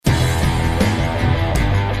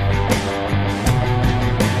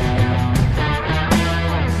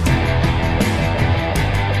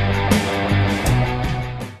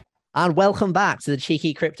And welcome back to the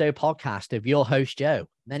Cheeky Crypto Podcast of your host, Joe.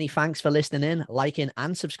 Many thanks for listening in, liking,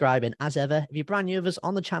 and subscribing. As ever, if you're brand new with us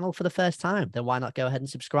on the channel for the first time, then why not go ahead and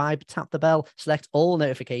subscribe, tap the bell, select all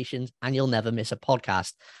notifications, and you'll never miss a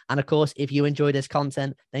podcast. And of course, if you enjoy this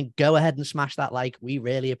content, then go ahead and smash that like. We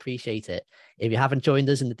really appreciate it. If you haven't joined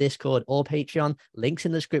us in the Discord or Patreon, links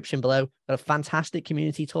in the description below. Got a fantastic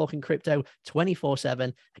community talking crypto 24/7.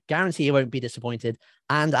 I guarantee you won't be disappointed.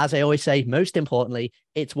 And as I always say, most importantly,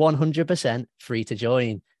 it's 100% free to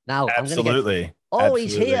join. Now, Absolutely. Oh, Absolutely.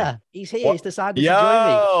 he's here. He's here. What? He's decided to join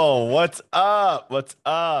me. Yo, what's up? What's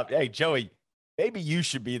up? Hey, Joey, maybe you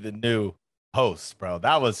should be the new host, bro.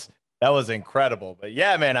 That was incredible. But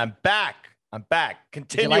yeah, man, I'm back.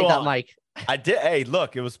 Continue Did you like on. that, Mike? I did. Hey,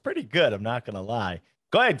 look, it was pretty good. I'm not gonna lie.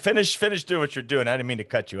 Go ahead, finish doing what you're doing. I didn't mean to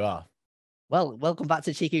cut you off. Well, welcome back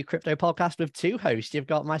to Cheeky Crypto Podcast with two hosts. You've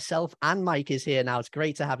got myself and Mike is here now. It's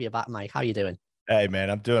great to have you back, Mike. How are you doing? Hey, man,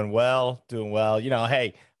 I'm doing well. You know,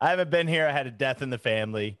 hey, I haven't been here. I had a death in the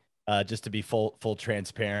family. Just to be full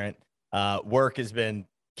transparent. Work has been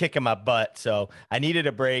kicking my butt, so I needed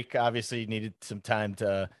a break. Obviously, needed some time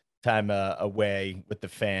away with the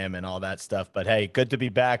fam and all that stuff. But hey, good to be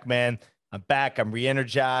back, man. I'm back. I'm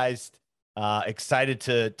re-energized. Excited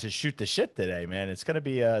to shoot the shit today, man. It's gonna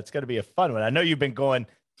be a fun one. I know you've been going.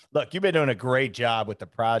 Look, you've been doing a great job with the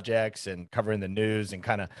projects and covering the news and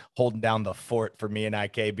kind of holding down the fort for me and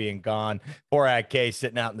IK being gone. Poor IK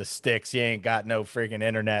sitting out in the sticks. He ain't got no freaking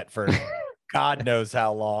internet for God knows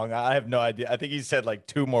how long. I have no idea. I think he said like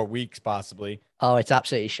 2 more weeks, possibly. Oh, it's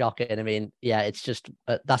absolutely shocking. I mean, yeah, it's just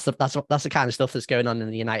that's the kind of stuff that's going on in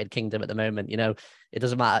the United Kingdom at the moment. You know, it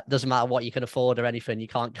doesn't matter what you can afford or anything. You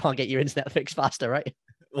can't get your internet fixed faster, right?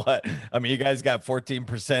 What? I mean, you guys got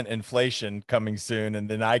 14% inflation coming soon, and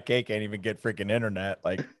then IK can't even get freaking internet.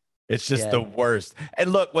 Like, it's just the worst.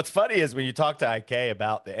 And look, what's funny is when you talk to IK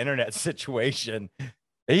about the internet situation,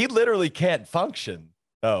 he literally can't function.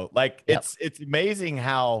 Oh, like it's amazing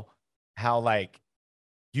how like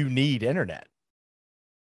you need internet.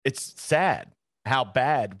 It's sad how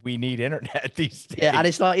bad we need internet these days. Yeah, and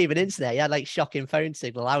it's not even internet. He had like shocking phone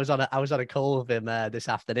signal. I was on a call with him this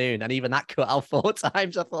afternoon, and even that cut out 4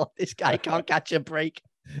 times. I thought this guy can't catch a break.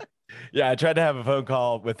 Yeah, I tried to have a phone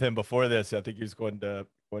call with him before this. I think he was going to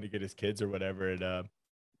get his kids or whatever, and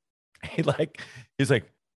he's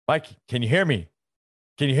like, Mike, can you hear me?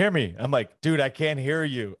 Can you hear me? I'm like, dude, I can't hear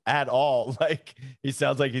you at all. Like, he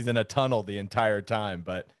sounds like he's in a tunnel the entire time.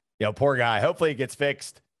 But poor guy. Hopefully it gets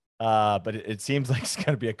fixed. But it seems like it's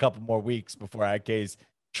going to be a couple more weeks before IK's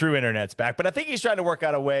true internet's back. But I think he's trying to work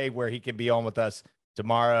out a way where he can be on with us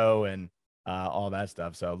tomorrow and all that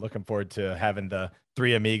stuff. So looking forward to having the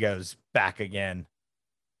 3 amigos back again.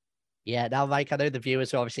 Yeah, now, Mike, I know the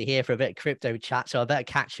viewers are obviously here for a bit of crypto chat, so I better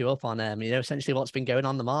catch you up on essentially what's been going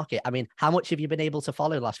on in the market. I mean, how much have you been able to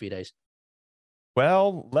follow the last few days?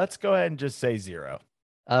 Well, let's go ahead and just say 0.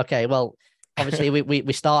 Okay, well, obviously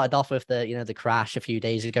we started off with the crash a few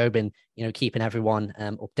days ago, been keeping everyone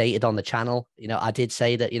updated on the channel. I did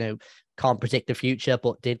say that can't predict the future,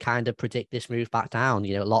 but did kind of predict this move back down.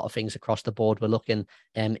 A lot of things across the board were looking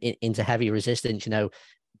into heavy resistance.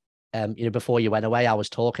 Before you went away, I was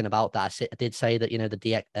talking about that. I did say that,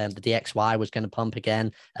 the DXY was going to pump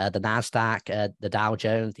again. The NASDAQ, the Dow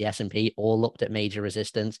Jones, the S&P all looked at major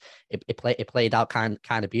resistance. It played out kind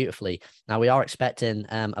of beautifully. Now we are expecting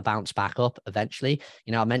a bounce back up eventually.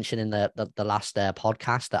 I mentioned in the last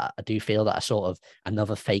podcast that I do feel that a sort of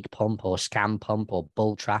another fake pump or scam pump or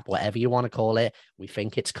bull trap, whatever you want to call it. We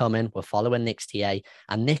think it's coming. We're following Nick's TA,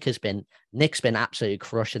 and Nick's been absolutely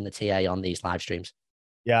crushing the TA on these live streams.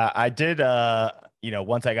 Yeah, I did.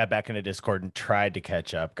 Once I got back into Discord and tried to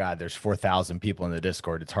catch up, God, there's 4,000 people in the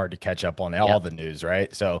Discord. It's hard to catch up on all the news,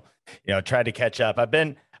 right? So, tried to catch up. I've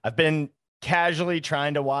been casually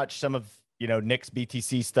trying to watch some of, Nick's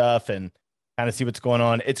BTC stuff and kind of see what's going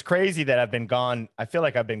on. It's crazy that I've been gone. I feel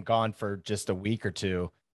like I've been gone for just a week or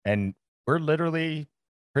two, and we're literally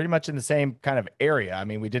pretty much in the same kind of area. I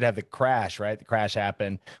mean, we did have the crash, right? The crash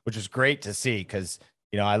happened, which was great to see because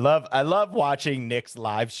I love watching Nick's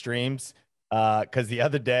live streams because the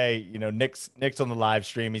other day, Nick's on the live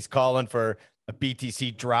stream. He's calling for a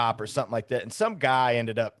BTC drop or something like that. And some guy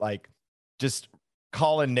ended up like just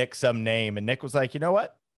calling Nick some name. And Nick was like, you know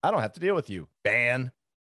what? I don't have to deal with you. Ban.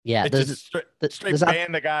 Yeah, just straight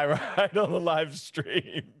ban the guy right on the live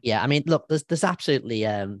stream. Yeah, I mean, look, there's absolutely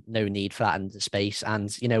no need for that in the space,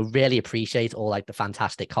 and really appreciate all like the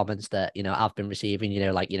fantastic comments that I've been receiving.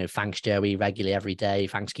 Thanks Joey regularly every day.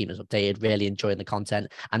 Thanks keeping us updated. Really enjoying the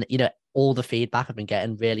content, and all the feedback I've been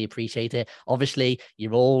getting, really appreciate it. Obviously,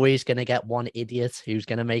 you're always going to get one idiot who's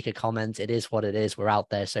going to make a comment. It is what it is. We're out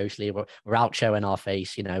there socially. We're out showing our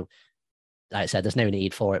face, you know. Like I said, there's no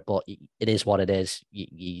need for it, but it is what it is.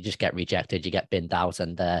 You just get rejected, you get binned out,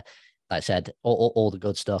 and like I said, all the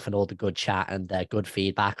good stuff and all the good chat and good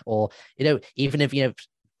feedback, or you know, even if you know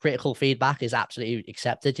critical feedback is absolutely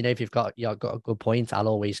accepted. You know, if you've got a good point, I'll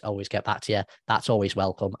always get back to you. That's always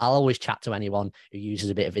welcome. I'll always chat to anyone who uses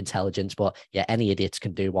a bit of intelligence, but yeah, any idiots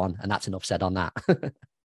can do one, and that's enough said on that.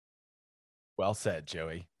 Well said,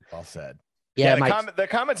 Joey. Well said. Yeah, the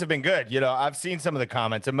comments have been good. You know, I've seen some of the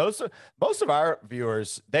comments, and most of our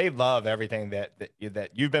viewers, they love everything that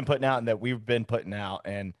you've been putting out and that we've been putting out,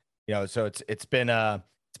 and you know, so it's been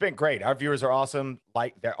great. Our viewers are awesome.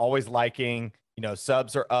 They're always liking. You know,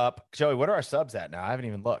 subs are up. Joey, what are our subs at now? I haven't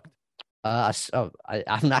even looked. I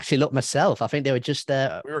haven't actually looked myself. I think they were just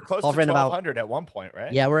we were close to 1,200 at one point,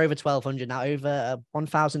 right? Yeah, we're over 1,200 now, over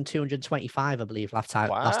 1,225, I believe. Last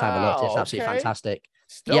time I looked, it's absolutely fantastic.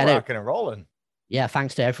 Still rocking and rolling. Yeah,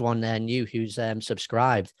 thanks to everyone new who's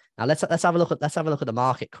subscribed. Now let's have a look at the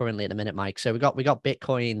market currently at the minute, Mike. So we got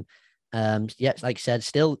Bitcoin. Yeah, like I said,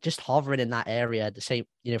 still just hovering in that area. The same,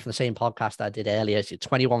 you know, from the same podcast I did earlier. It's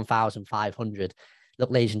 21,500.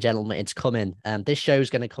 Look, ladies and gentlemen, it's coming. This show's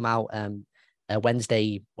going to come out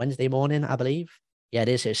Wednesday morning, I believe. Yeah, it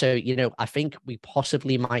is. So, you know, I think we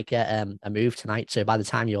possibly might get a move tonight. So by the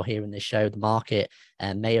time you're hearing this show, the market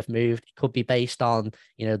may have moved. It could be based on,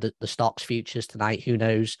 you know, the stocks futures tonight. Who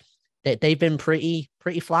knows? They've been pretty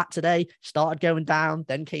flat today. Started going down,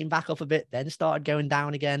 then came back up a bit, then started going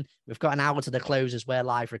down again. We've got an hour to the close as we're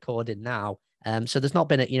live recording now. So there's not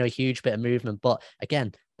been a huge bit of movement. But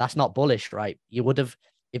again, that's not bullish, right? You would have,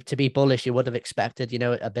 if to be bullish, you would have expected, you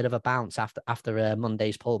know, a bit of a bounce after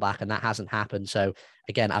Monday's pullback, and that hasn't happened. So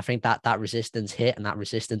again, I think that resistance hit, and that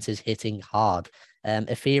resistance is hitting hard.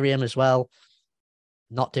 Ethereum as well,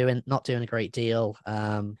 not doing a great deal.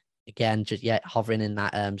 Again, just yet hovering in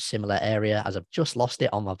that similar area, as I've just lost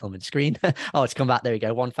it on my plumbing screen. Oh, it's come back. There we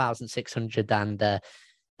go.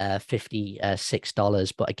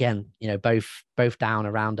 $1,656. But again, you know, both down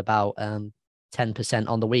around about 10%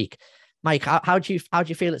 on the week. Mike, how do you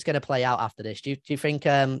feel it's going to play out after this? Do you think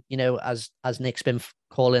you know, as Nick's been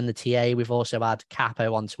calling the TA, we've also had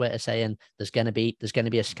Capo on Twitter saying there's going to be a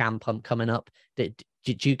scam pump coming up.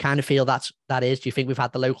 Do you kind of feel that is? Do you think we've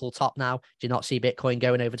had the local top now? Do you not see Bitcoin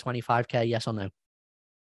going over 25K? Yes or no?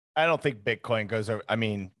 I don't think Bitcoin goes over. I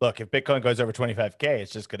mean, look, if Bitcoin goes over 25K,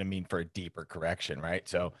 it's just going to mean for a deeper correction, right?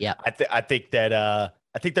 So yeah, I think that I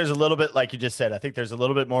think there's a little bit, like you just said, I think there's a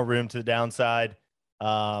little bit more room to the downside.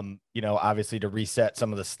 You know, obviously to reset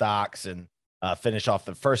some of the stocks and finish off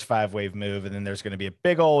the first 5-wave move. And then there's going to be a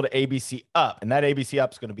big old ABC up, and that ABC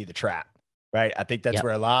up is going to be the trap, right? I think that's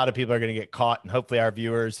where a lot of people are going to get caught, and hopefully our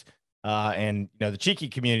viewers and, you know, the cheeky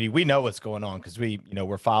community, we know what's going on because we, you know,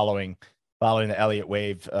 we're following the Elliott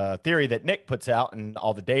wave theory that Nick puts out and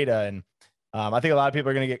all the data. And I think a lot of people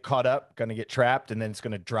are going to get caught up, going to get trapped, and then it's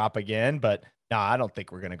going to drop again. But no, I don't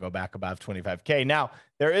think we're going to go back above 25K. Now,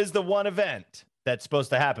 there is the one event that's supposed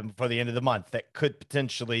to happen before the end of the month that could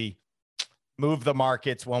potentially move the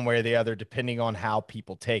markets one way or the other, depending on how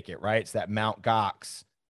people take it, right? It's that Mount Gox,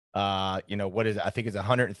 you know, what is it? I think it's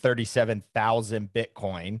 137,000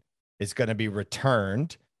 Bitcoin is going to be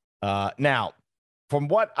returned. Now, from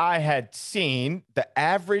what I had seen, the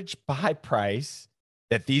average buy price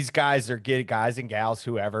that these guys are getting, guys and gals,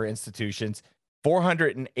 whoever, institutions,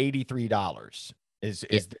 $483 is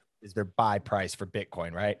their buy price for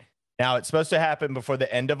Bitcoin, right? Now, it's supposed to happen before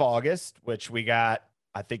the end of August, which we got,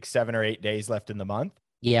 I think, 7 or 8 days left in the month.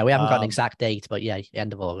 Yeah, we haven't got an exact date, but yeah,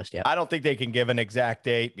 end of August. Yeah, I don't think they can give an exact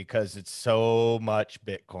date because it's so much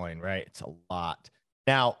Bitcoin, right? It's a lot.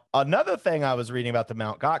 Now, another thing I was reading about the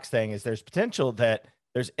Mount Gox thing is there's potential that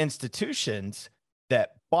there's institutions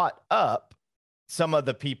that bought up some of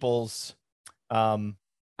the people's, I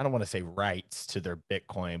don't want to say rights to their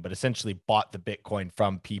Bitcoin, but essentially bought the Bitcoin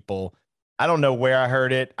from people. I don't know where I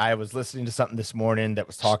heard it. I was listening to something this morning that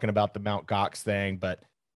was talking about the Mount Gox thing, but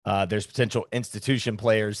there's potential institution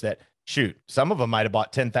players that, shoot, some of them might have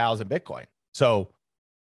bought 10,000 Bitcoin. So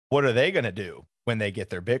what are they going to do when they get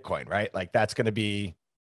their Bitcoin, right? Like, that's going to be,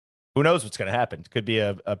 who knows what's going to happen. It could be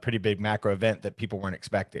a pretty big macro event that people weren't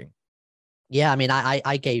expecting. Yeah, I mean,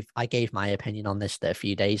 I gave my opinion on this a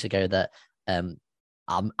few days ago that I'm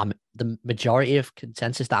the majority of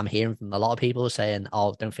consensus that I'm hearing from a lot of people saying,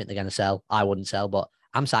 "Oh, don't think they're going to sell." I wouldn't sell, but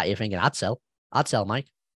I'm sat here thinking I'd sell, Mike.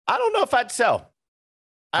 I don't know if I'd sell.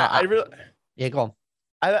 I really, yeah, go on.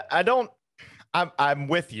 I don't. I'm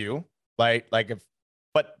with you. Like if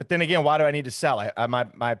but then again, why do I need to sell?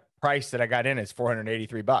 My price that I got in is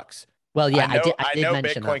 $483. Well, yeah, I I did know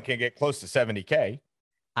mention Bitcoin that. can get close to 70K.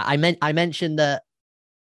 I mentioned that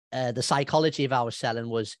the psychology of I was selling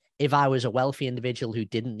was if I was a wealthy individual who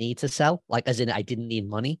didn't need to sell, like as in I didn't need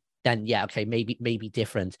money, then yeah, okay, maybe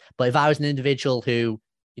different. But if I was an individual who,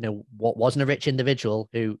 what wasn't a rich individual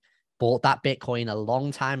who bought that Bitcoin a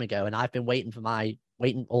long time ago, and I've been waiting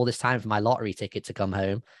all this time for my lottery ticket to come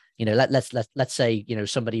home. Let's say,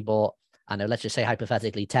 somebody bought, I know, let's just say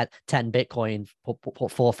hypothetically 10 Bitcoin, put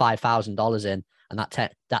 $4,000 or $5,000 in, and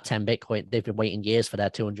that 10 Bitcoin, they've been waiting years for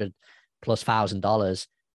their 200 plus $1,000.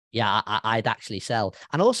 Yeah, I'd actually sell.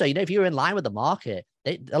 And also, if you're in line with the market,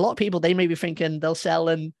 a lot of people, they may be thinking they'll sell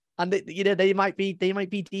and they might be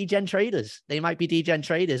degen traders. They might be degen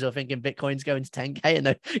traders who are thinking Bitcoin's going to 10K and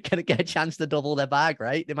they're going to get a chance to double their bag,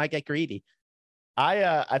 right? They might get greedy.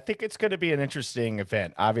 I think it's going to be an interesting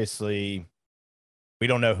event. Obviously, we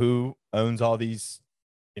don't know who owns all these,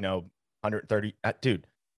 130, dude,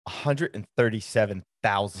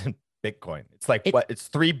 137,000 Bitcoin. It's like what? It's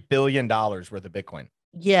 $3 billion worth of Bitcoin.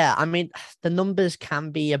 Yeah, I mean, the numbers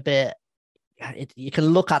can be a bit. You can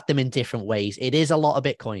look at them in different ways. It is a lot of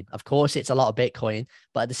Bitcoin. Of course, it's a lot of Bitcoin,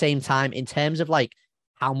 but at the same time, in terms of like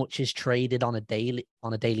how much is traded on a daily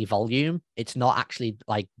volume, it's not actually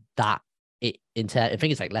like that. I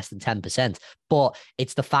think it's like less than 10%, but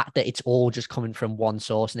it's the fact that it's all just coming from one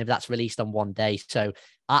source, and if that's released on one day, so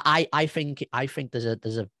I think there's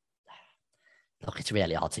a look, it's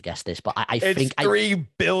really hard to guess this, but I think $3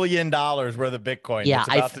 billion worth of Bitcoin. Yeah, it's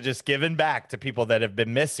about to just given back to people that have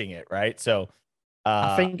been missing it, right? So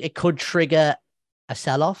I think it could trigger a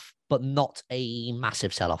sell-off, but not a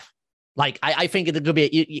massive sell-off. Like I think it could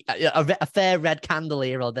be a fair red candle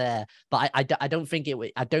here or there, but I don't think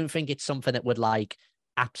I don't think it's something that would like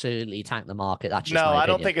absolutely tank the market. That's just no, my I opinion.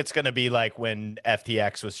 don't think it's going to be like when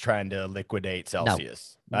FTX was trying to liquidate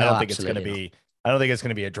Celsius. No, I don't think it's going to be. I don't think it's going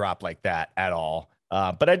to be a drop like that at all.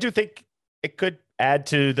 But I do think it could add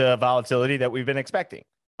to the volatility that we've been expecting.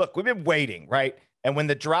 Look, we've been waiting, right? And when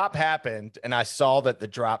the drop happened, and I saw that the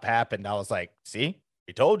drop happened, I was like, "See,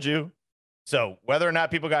 we told you." So whether or not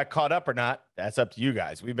people got caught up or not, that's up to you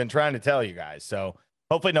guys. We've been trying to tell you guys. So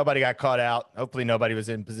hopefully nobody got caught out. Hopefully nobody was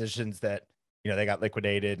in positions that, they got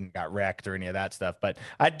liquidated and got wrecked or any of that stuff. But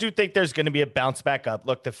I do think there's going to be a bounce back up.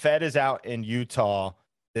 Look, the Fed is out in Utah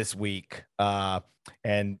this week.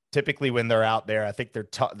 And typically when they're out there, I think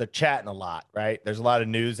they're chatting a lot, right? There's a lot of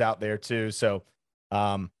news out there too. So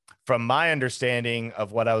from my understanding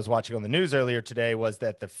of what I was watching on the news earlier today was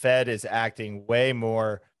that the Fed is acting way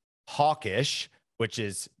more hawkish, which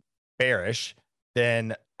is bearish,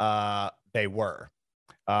 than they were.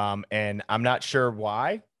 And I'm not sure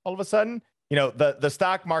why all of a sudden. The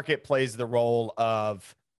stock market plays the role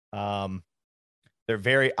of they're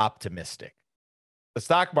very optimistic. The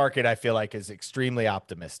stock market, I feel like, is extremely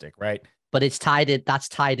optimistic, right? But it's that's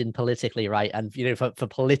tied in politically, right? And for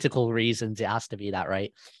political reasons, it has to be that,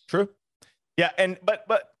 right? True. Yeah, and but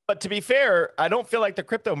to be fair, I don't feel like the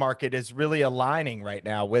crypto market is really aligning right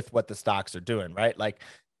now with what the stocks are doing, right? Like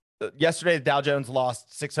yesterday, the Dow Jones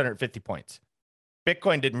lost 650 points.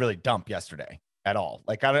 Bitcoin didn't really dump yesterday at all.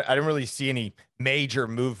 Like I didn't really see any major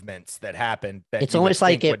movements that happened that it's almost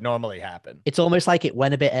like it would normally happen. It's almost like it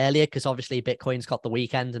went a bit earlier because obviously Bitcoin's got the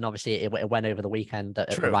weekend, and obviously it went over the weekend,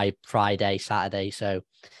 right? Friday, Saturday. So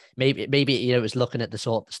maybe it was looking at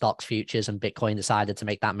the stocks futures, and Bitcoin decided to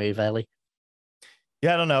make that move early.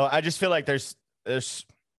 Yeah, I don't know. I just feel like there's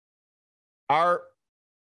our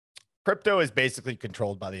crypto is basically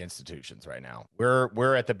controlled by the institutions right now.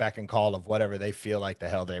 We're at the beck and call of whatever they feel like the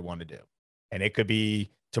hell they want to do. And it could be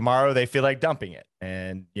tomorrow they feel like dumping it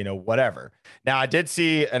and, whatever. Now, I did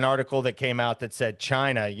see an article that came out that said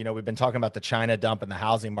China, we've been talking about the China dump and the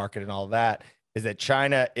housing market and all that, is that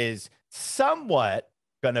China is somewhat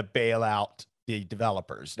going to bail out the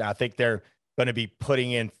developers. Now, I think they're going to be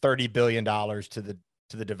putting in $30 billion to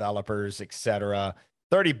the developers, et cetera.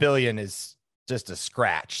 30 billion is just a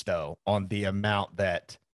scratch, though, on the amount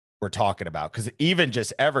that we're talking about. Because even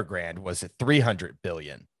just Evergrande was at 300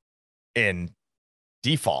 billion in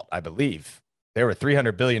default, I believe. They were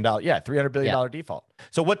 $300 billion. Yeah, $300 billion default.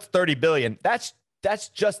 So what's 30 billion? That's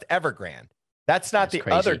just Evergrande. That's not the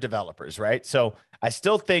crazy other developers, right? So I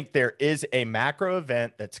still think there is a macro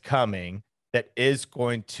event that's coming that is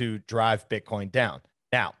going to drive Bitcoin down.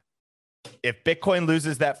 Now, if Bitcoin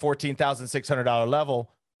loses that $14,600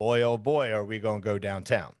 level, boy, oh boy, are we going to go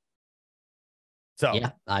downtown. So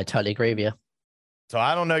yeah, I totally agree with you. So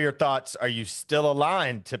I don't know your thoughts. Are you still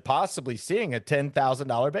aligned to possibly seeing a $10,000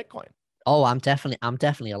 Bitcoin? Oh, I'm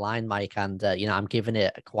definitely aligned, Mike, and I'm giving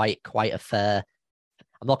it quite a fair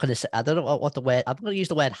I'm not going to say, I don't know what the word, I'm going to use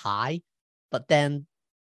the word high, but then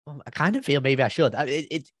I kind of feel maybe I should. I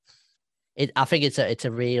think it's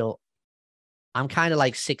a real, I'm kind of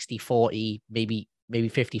like 60-40, maybe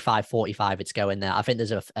 55-45. It's going there. I think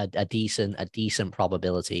there's a decent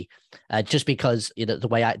probability, just because, the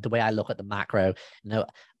way I look at the macro,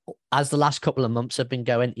 as the last couple of months have been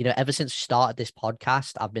going, ever since we started this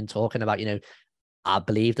podcast, I've been talking about, I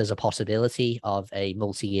believe there's a possibility of a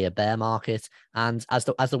multi-year bear market. And as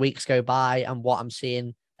the weeks go by and what I'm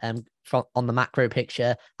seeing from on the macro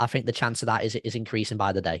picture, I think the chance of that is increasing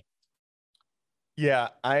by the day. Yeah,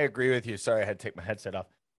 I agree with you. Sorry, I had to take my headset off.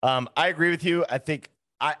 I agree with you. I think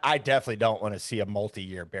I definitely don't want to see a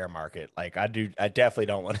multi-year bear market. Like I definitely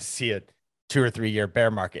don't want to see a 2 or 3 year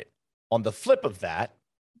bear market. On the flip of that,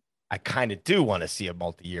 I kind of do want to see a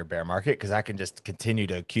multi-year bear market because I can just continue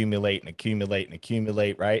to accumulate and accumulate and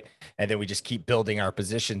accumulate, right? And then we just keep building our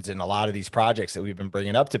positions in a lot of these projects that we've been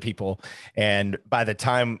bringing up to people. And by the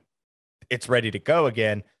time it's ready to go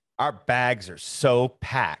again, our bags are so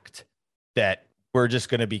packed that we're just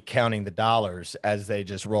going to be counting the dollars as they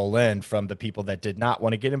just roll in from the people that did not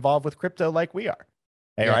want to get involved with crypto like we are.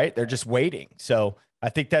 Hey, Yeah. right? They're just waiting. So I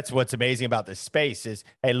think that's what's amazing about this space is,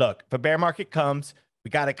 hey, look, if a bear market comes, we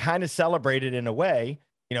got to kind of celebrate it in a way.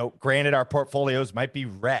 Granted, our portfolios might be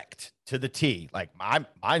wrecked to the T. Like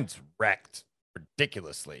mine's wrecked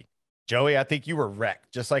ridiculously. Joey, I think you were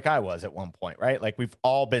wrecked just like I was at one point, right? Like we've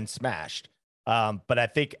all been smashed. But I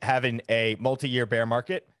think having a multi-year bear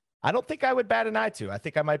market, I don't think I would bat an eye to. I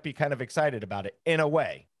think I might be kind of excited about it in a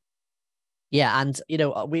way. Yeah, and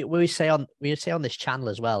we say on this channel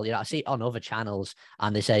as well. I see it on other channels,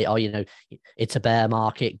 and they say, "Oh, it's a bear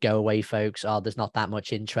market. Go away, folks. Oh, there's not that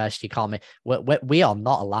much interest. You can't make." We are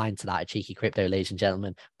not aligned to that at Cheeky Crypto, ladies and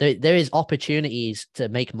gentlemen. There is opportunities to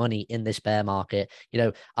make money in this bear market.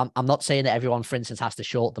 I'm not saying that everyone, for instance, has to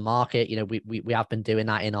short the market. We have been doing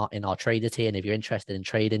that in our trader tier, and if you're interested in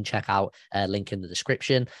trading, check out link in the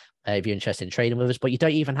description. If you're interested in trading with us, but you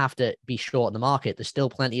don't even have to be short in the market. There's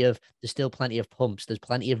still plenty of pumps. There's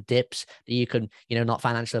plenty of dips that you can, not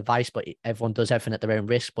financial advice, but everyone does everything at their own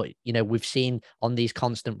risk. But we've seen on these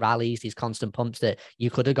constant rallies, these constant pumps, that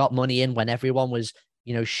you could have got money in when everyone was,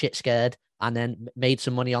 shit scared, and then made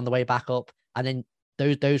some money on the way back up. And then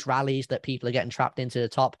those rallies that people are getting trapped into the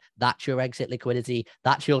top, that's your exit liquidity.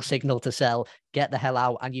 That's your signal to sell. Get the hell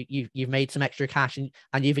out, and you've made some extra cash and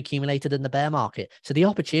you've accumulated in the bear market. So the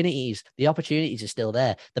opportunities are still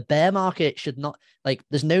there. The bear market should not, like,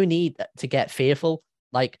 there's no need to get fearful.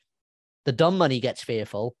 Like, the dumb money gets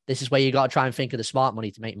fearful. This is where you got to try and think of the smart money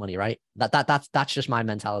to make money, right? That's just my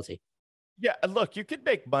mentality. Yeah, look, you could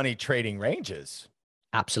make money trading ranges.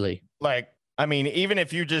 Absolutely. Like, I mean, even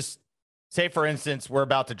if you just say, for instance, we're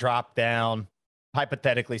about to drop down,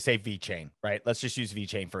 hypothetically, say VeChain, right? Let's just use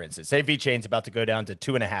VeChain, for instance. Say VeChain's about to go down to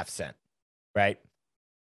 2.5 cents, right?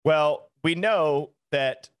 Well, we know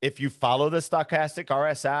that if you follow the stochastic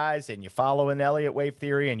RSIs and you follow an Elliott wave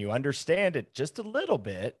theory and you understand it just a little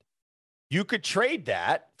bit, you could trade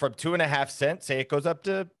that from 2.5 cents, say it goes up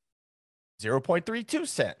to 0.32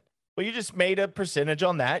 cents. Well, you just made a percentage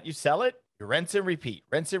on that. You sell it, you rinse and repeat,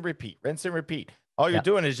 rinse and repeat, rinse and repeat. All you're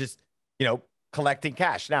doing is just, collecting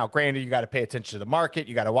cash. Now, granted, you got to pay attention to the market.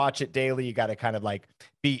 You got to watch it daily. You got to kind of like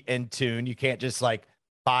be in tune. You can't just like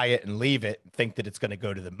buy it and leave it and think that it's going to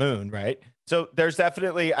go to the moon, right? So there's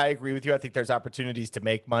definitely, I agree with you. I think there's opportunities to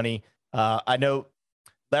make money. I know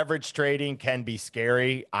leverage trading can be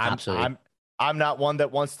scary. I'm not one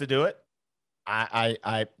that wants to do it.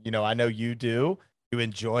 I know you do. You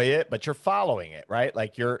enjoy it, but you're following it, right?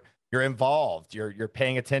 Like you're involved. You're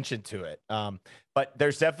paying attention to it. But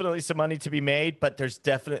there's definitely some money to be made, but there's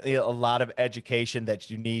definitely a lot of education that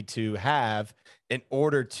you need to have in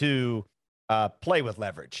order to play with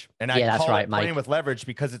leverage. And I call it playing with leverage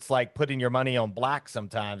because it's like putting your money on black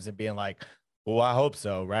sometimes and being like, well, I hope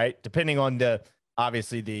so, right? Depending on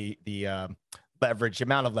obviously the leverage,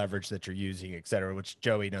 amount of leverage that you're using, et cetera, which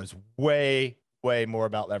Joey knows way more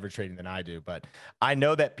about leverage trading than I do. But I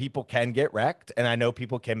know that people can get wrecked, and I know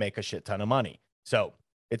people can make a shit ton of money. So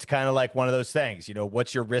it's kind of like one of those things,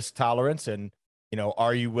 what's your risk tolerance? And,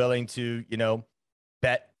 are you willing to,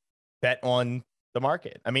 bet on the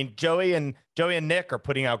market? I mean, Joey and Nick are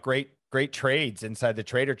putting out great trades inside the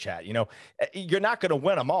trader chat. You're not going to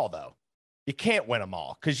win them all, though. You can't win them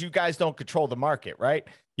all because you guys don't control the market, right?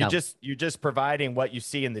 You're just providing what you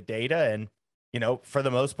see in the data. And, for the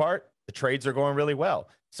most part, the trades are going really well.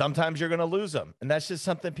 Sometimes you're going to lose them. And that's just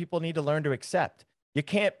something people need to learn to accept. You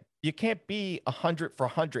can't be 100 for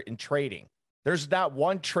 100 in trading. There's not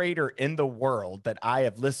one trader in the world that I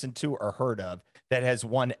have listened to or heard of that has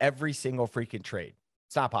won every single freaking trade.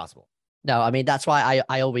 It's not possible. No, I mean, that's why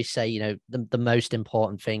I always say, the most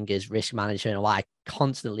important thing is risk management. And why I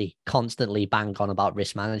constantly bang on about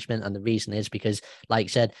risk management. And the reason is because, like I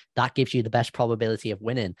said, that gives you the best probability of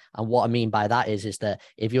winning. And what I mean by that is that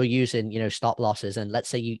if you're using, stop losses, and let's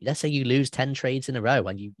say you lose 10 trades in a row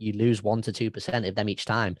and you lose 1 to 2% of them each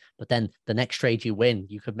time, but then the next trade you win,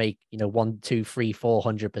 you could make, 1, 2, 3,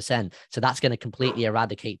 400%. So that's going to completely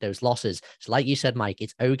eradicate those losses. So like you said, Mike,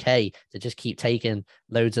 it's okay to just keep taking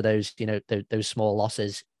loads of those, those small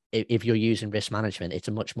losses. If you're using risk management, it's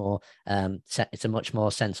a much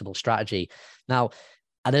more sensible strategy. Now,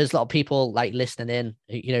 and there's a lot of people like listening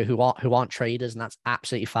in, who aren't traders, and that's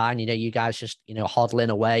absolutely fine. You guys just, hodling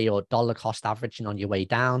away or dollar cost averaging on your way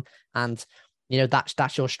down, and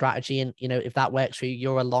that's your strategy. And if that works for you,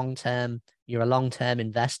 you're a long-term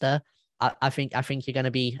investor. I think you're going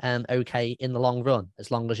to be okay in the long run,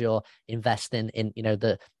 as long as you're investing in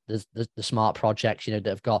the smart projects that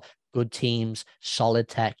have got good teams, solid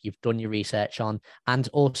tech, you've done your research on, and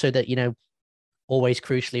also that always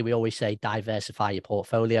crucially, we always say diversify your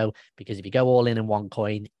portfolio, because if you go all in one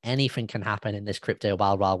coin, anything can happen in this crypto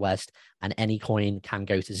wild west, and any coin can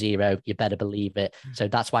go to zero. You better believe it. So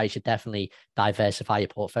that's why you should definitely diversify your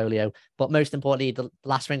portfolio. But most importantly, the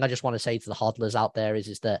last thing I just want to say to the hodlers out there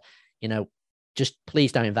is that just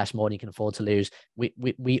please don't invest more than you can afford to lose.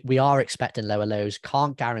 We are expecting lower lows,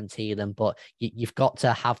 can't guarantee them, but you've got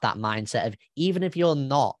to have that mindset of, even if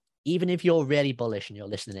you're really bullish and you're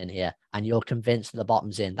listening in here and you're convinced that the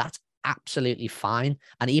bottom's in, that's absolutely fine.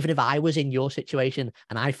 And even if I was in your situation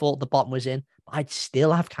and I thought the bottom was in, I'd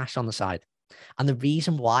still have cash on the side. And the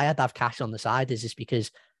reason why I'd have cash on the side is just because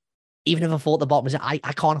even if I thought the bottom was in, I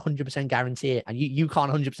can't 100% guarantee it. And you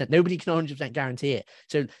can't 100%, nobody can 100% guarantee it.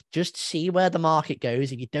 So just see where the market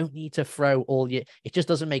goes. If you don't need to throw it just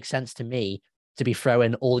doesn't make sense to me to be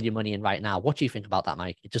throwing all your money in right now. What do you think about that,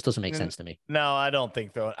 Mike? It just doesn't make sense to me. No, I don't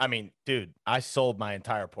think so. I mean, dude, I sold my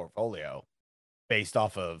entire portfolio based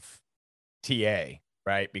off of TA,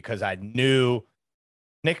 right? Because I knew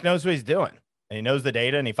Nick knows what he's doing, and he knows the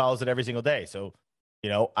data, and he follows it every single day. So,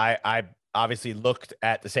 I obviously looked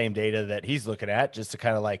at the same data that he's looking at, just to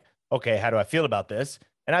kind of like, okay, how do I feel about this?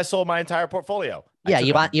 And I sold my entire portfolio. Yeah,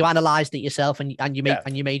 you analyzed it yourself, and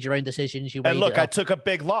you made your own decisions. And look, I took a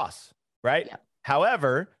big loss, right? Yeah.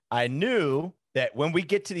 However, I knew that when we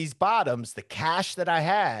get to these bottoms, the cash that I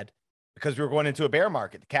had, because we were going into a bear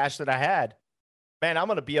market, the cash that I had, man, I'm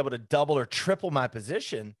going to be able to double or triple my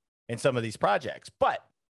position in some of these projects. But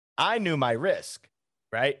I knew my risk,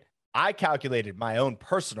 right? I calculated my own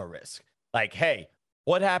personal risk. Like, hey,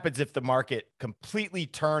 what happens if the market completely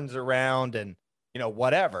turns around and,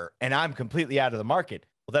 whatever, and I'm completely out of the market?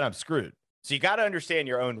 Well, then I'm screwed. So you got to understand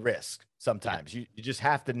your own risk sometimes. Yeah. You just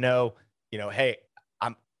have to know, hey,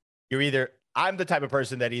 I'm the type of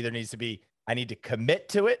person that either needs to be, I need to commit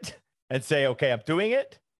to it and say, okay, I'm doing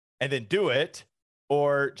it, and then do it,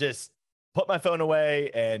 or just put my phone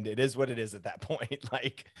away and it is what it is at that point.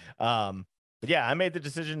 But yeah, I made the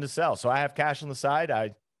decision to sell. So I have cash on the side.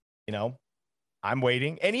 I'm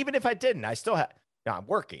waiting. And even if I didn't, I still have, I'm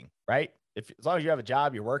working, right? As long as you have a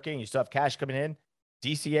job, you're working, you still have cash coming in,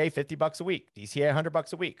 DCA $50 a week, DCA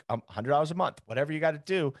 $100 a week, $100 a month, whatever you got to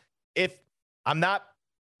do. If I'm not,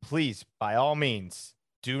 please, by all means,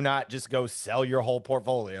 do not just go sell your whole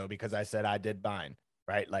portfolio because I said I did mine,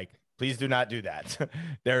 right? Like, please do not do that.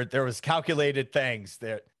 There was calculated things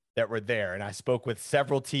that were there. And I spoke with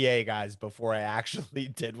several TA guys before I actually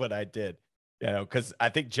did what I did, because I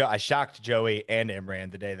think I shocked Joey and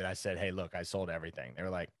Imran the day that I said, hey, look, I sold everything. They were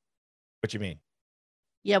like, what you mean?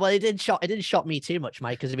 Yeah, well, it didn't shock me too much,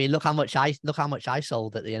 Mike. Because I mean, look how much I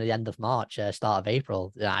sold at the end of March, start of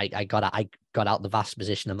April. I got out the vast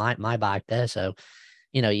position of my bag there. So,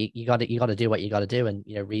 you got to do what you got to do, and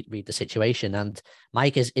read the situation. And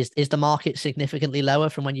Mike, is the market significantly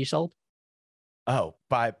lower from when you sold? Oh,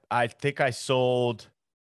 I think I sold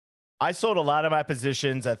a lot of my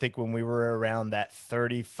positions. I think when we were around that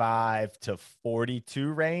 35 to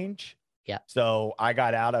 42 range. Yeah. So I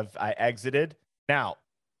exited. Now,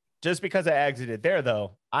 just because I exited there,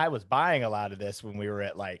 though, I was buying a lot of this when we were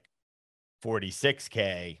at like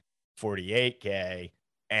 46K, 48K,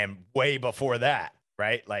 and way before that,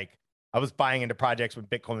 right? Like, I was buying into projects when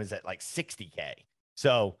Bitcoin was at like 60K.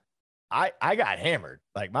 So I got hammered.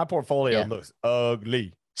 Like, my portfolio looks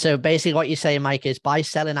ugly. So basically what you're saying, Mike, is by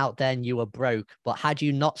selling out then you were broke, but had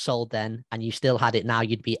you not sold then and you still had it now,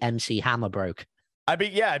 you'd be MC Hammer broke. I'd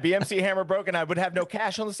be MC Hammer broke, and I would have no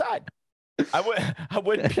cash on the side. I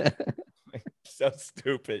wouldn't be so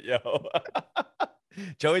stupid, yo.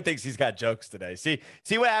 Joey thinks he's got jokes today. See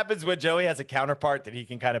what happens when Joey has a counterpart that he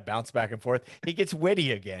can kind of bounce back and forth. He gets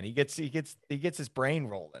witty again. He gets his brain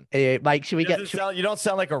rolling. Hey, Mike, should we get? You don't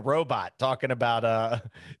sound like a robot talking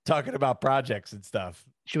about projects and stuff.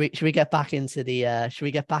 Should we get back into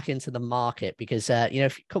the market, because a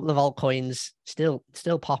couple of altcoins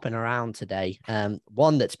still popping around today.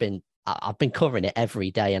 One that's been, I've been covering it every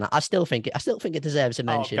day, and I still think it deserves a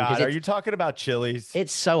mention. Oh God, are you talking about Chiliz?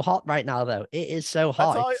 It's so hot right now, though. It is so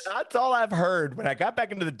hot. That's all I've heard when I got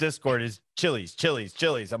back into the Discord is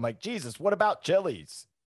Chiliz. I'm like, Jesus, what about Chiliz?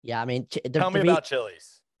 Yeah, I mean, tell me about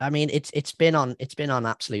Chiliz. I mean, it's been on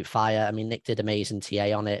absolute fire. I mean, Nick did amazing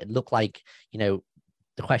TA on it. It looked like,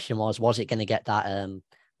 the question was it going to get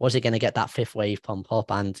that fifth wave pump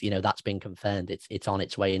up? And that's been confirmed. It's on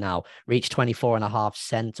its way now. Reached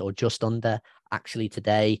 24.5 or just under actually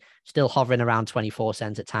today. Still hovering around 24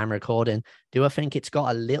 cents at time recording. Do I think it's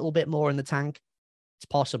got a little bit more in the tank? It's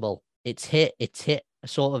possible. It's hit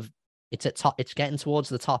sort of, it's at top. It's getting towards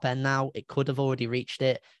the top end now. It could have already reached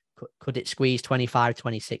it. Could it squeeze 25,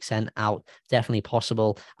 26 cent out? Definitely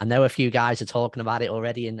possible. I know a few guys are talking about it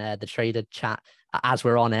already in the trader chat as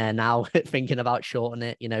we're on air now, thinking about shorting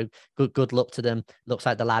it. Good luck to them. Looks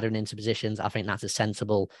like they're laddering into positions. I think that's a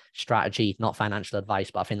sensible strategy, not financial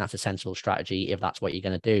advice, but I think that's a sensible strategy if that's what you're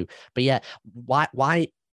going to do. But yeah, why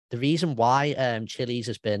the reason why Chiliz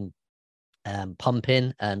has been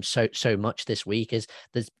pumping so much this week is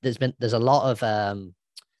there's a lot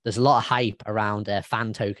of hype around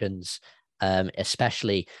fan tokens,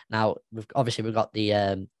 especially now. We've got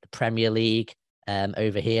the Premier League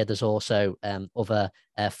over here. There's also other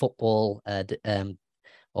football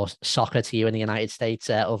or soccer to you in the United States,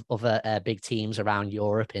 of other big teams around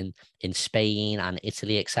Europe, in Spain and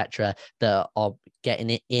Italy, etc., that are getting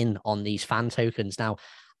it in on these fan tokens. Now,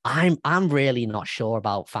 I'm really not sure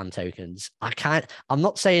about fan tokens. I'm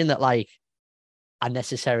not saying that like I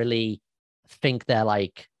necessarily think they're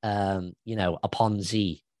like a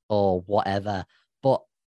Ponzi or whatever, but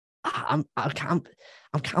I'm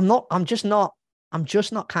just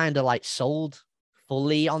not kind of like sold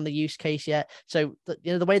fully on the use case yet. So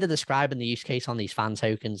the way they're describing the use case on these fan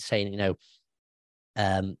tokens, saying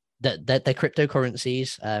that they're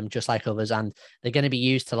cryptocurrencies, just like others, and they're going to be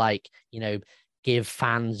used to give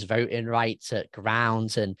fans voting rights at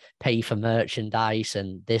grounds and pay for merchandise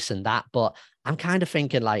and this and that. But I'm kind of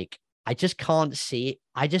thinking I just can't see it.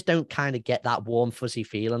 I just don't kind of get that warm, fuzzy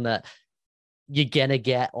feeling that you're going to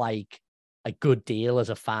get a good deal as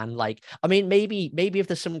a fan. I mean, maybe if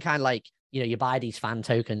there's some kind of you buy these fan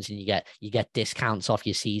tokens and you get discounts off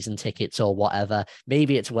your season tickets or whatever,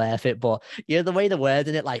 maybe it's worth it. But the way they're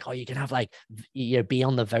wording it, you can have be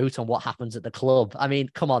on the vote on what happens at the club. I mean,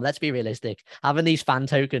 come on, let's be realistic. Having these fan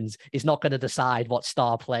tokens is not going to decide what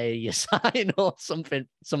star player you sign or something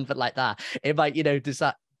like that. It might,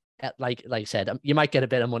 decide, like I said, you might get a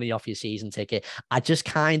bit of money off your season ticket. I just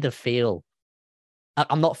kind of feel,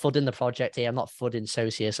 I'm not fudding the project here. I'm not fudding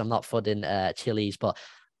Socius. I'm not fudding Chiliz, but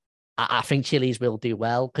I think Chiliz will do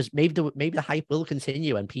well, because maybe the hype will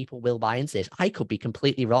continue and people will buy into this. I could be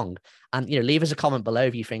completely wrong. And, leave us a comment below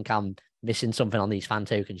if you think I'm missing something on these fan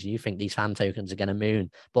tokens and you think these fan tokens are going to moon.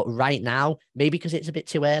 But right now, maybe because it's a bit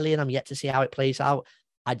too early and I'm yet to see how it plays out,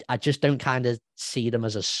 I just don't kind of see them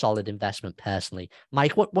as a solid investment personally.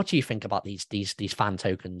 Mike, what do you think about these fan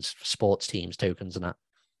tokens, sports teams tokens and that?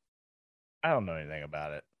 I don't know anything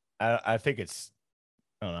about it. I think it's,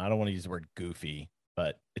 I don't know. I don't want to use the word goofy,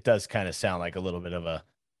 but it does kind of sound like a little bit of a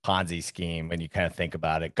Ponzi scheme when you kind of think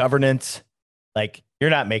about it. Governance,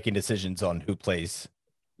 you're not making decisions on who plays.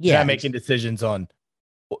 You're not making decisions on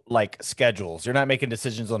schedules. You're not making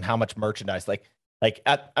decisions on how much merchandise.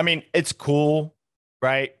 I mean, it's cool,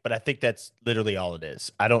 right? But I think that's literally all it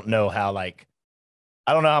is. I don't know how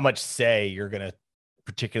much say you're gonna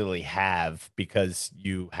particularly have because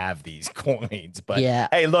you have these coins. But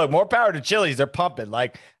hey, look, more power to Chiliz. They're pumping.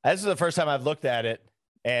 This is the first time I've looked at it,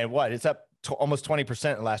 and it's up to almost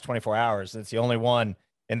 20% in the last 24 hours. It's the only one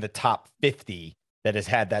in the top 50 that has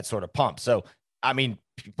had that sort of pump. So I mean,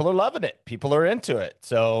 people are loving it. People are into it.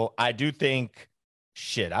 So I do think,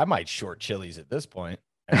 I might short Chiliz at this point.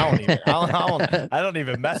 I don't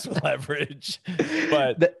even mess with leverage.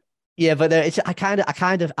 But yeah, but I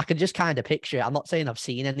can just kind of picture it. I'm not saying I've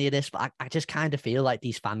seen any of this, but I just kind of feel like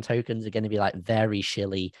these fan tokens are going to be very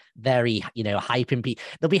shilly, very, hyping people.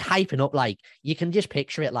 They'll be hyping up, you can just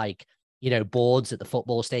picture it, boards at the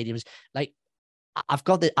football stadiums.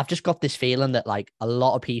 I've just got this feeling that a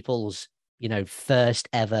lot of people's you know, first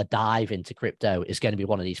ever dive into crypto is going to be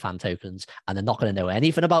one of these fan tokens, and they're not going to know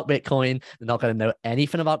anything about Bitcoin. They're not going to know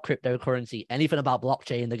anything about cryptocurrency, anything about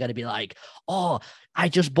blockchain. They're going to be like, oh, I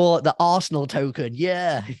just bought the Arsenal token.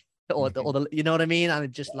 Yeah. or the, you know what I mean? And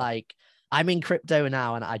it's just like, I'm in crypto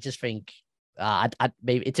now, and I just think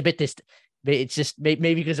maybe it's a bit it's just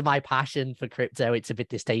maybe because of my passion for crypto, it's a bit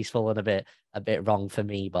distasteful and a bit wrong for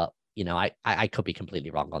me. But you know, I could be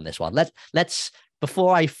completely wrong on this one. Let's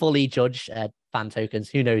before I fully judge fan tokens,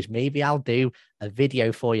 who knows? Maybe I'll do a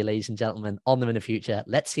video for you, ladies and gentlemen, on them in the future.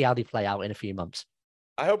 Let's see how they play out in a few months.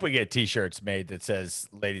 I hope we get T-shirts made that says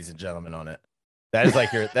 "ladies and gentlemen" on it. That is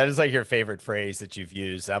like your favorite phrase that you've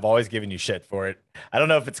used. I've always given you shit for it. I don't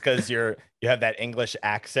know if it's because you have that English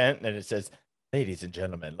accent and it says "ladies and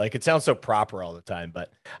gentlemen." Like it sounds so proper all the time.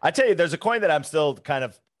 But I tell you, there's a coin that I'm still kind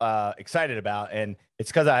of excited about, and it's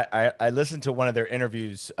because I listened to one of their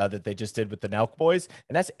interviews that they just did with the Nelk Boys,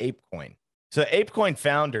 and that's ApeCoin. So ApeCoin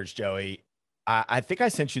founders, Joey, I think I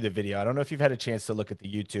sent you the video. I don't know if you've had a chance to look at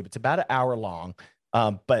the YouTube. It's about an hour long,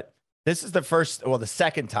 but this is the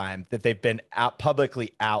second time that they've been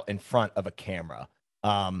publicly out in front of a camera.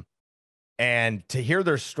 And to hear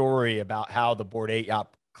their story about how the Bored Ape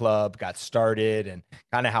Yacht Club got started and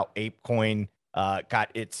kind of how ApeCoin got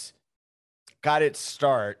its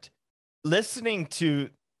start, listening to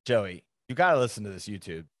Joey, you got to listen to this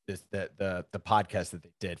YouTube, the podcast that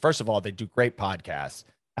they did. First of all, they do great podcasts.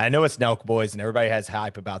 I know it's Nelk Boys and everybody has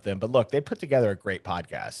hype about them, but look, they put together a great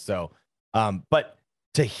podcast. So, but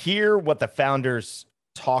to hear what the founders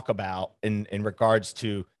talk about in regards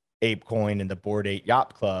to ApeCoin and the Bored Ape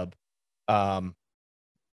Yacht Club, I'm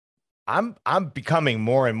becoming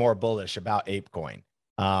more and more bullish about ApeCoin.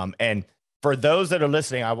 And for those that are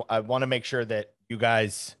listening, I want to make sure that you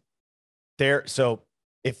guys there. So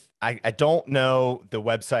if I don't know the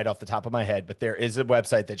website off the top of my head, but there is a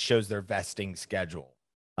website that shows their vesting schedule.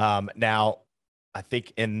 Now I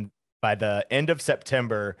think by the end of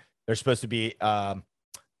September, there's supposed to be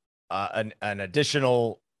an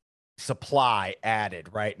additional supply added,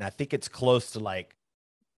 right? And I think it's close to like,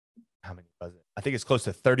 how many was it? I think it's close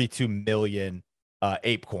to 32 million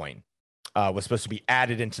ApeCoin was supposed to be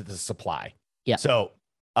added into the supply. Yeah. So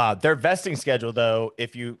their vesting schedule, though,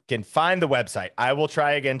 if you can find the website, I will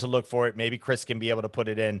try again to look for it. Maybe Chris can be able to put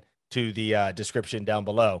it in to the description down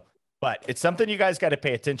below. But it's something you guys got to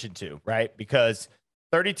pay attention to, right? Because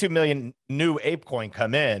 32 million new ApeCoin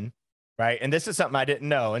come in, right? And this is something I didn't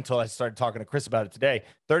know until I started talking to Chris about it today.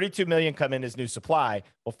 32 million come in as new supply.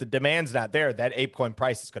 Well, if the demand's not there, that ApeCoin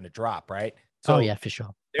price is going to drop, right? So, oh, yeah, for sure.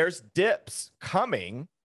 There's dips coming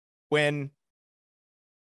when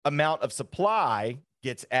amount of supply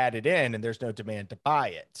gets added in and there's no demand to buy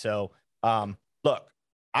it. So, look,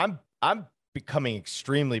 I'm becoming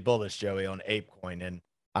extremely bullish, Joey, on ApeCoin. And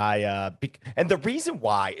and the reason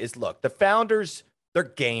why is, look, the founders, they're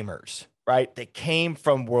gamers, right? They came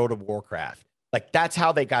from World of Warcraft. Like that's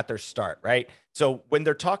how they got their start, right? So when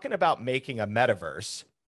they're talking about making a metaverse,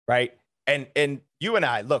 right? And you and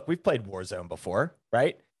I, look, we've played Warzone before,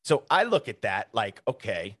 right? So I look at that like,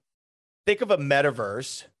 okay, think of a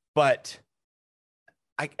metaverse, but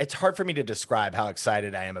it's hard for me to describe how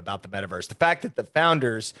excited I am about the metaverse. The fact that the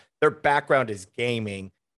founders, their background is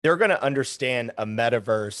gaming, they're going to understand a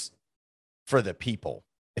metaverse for the people,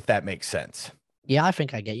 if that makes sense. Yeah, I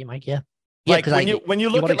think I get you, Mike. Yeah. Like when you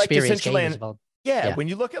look at like Decentraland, when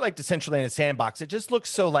you look at like Decentraland and Sandbox, it just looks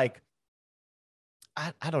so like,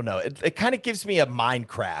 I don't know. It kind of gives me a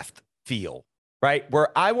Minecraft feel, right?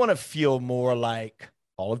 Where I want to feel more like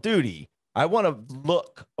Call of Duty. I want to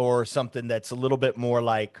look or something that's a little bit more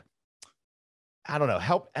like, I don't know,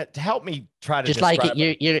 help me try to just like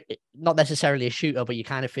it, you're not necessarily a shooter, but you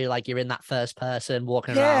kind of feel like you're in that first person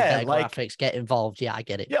walking around, better like, graphics, get involved. Yeah, I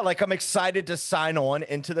get it. Yeah, like I'm excited to sign on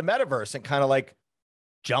into the metaverse and kind of like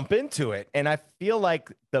jump into it. And I feel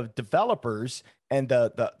like the developers and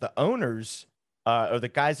the owners or the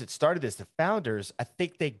guys that started this, the founders, I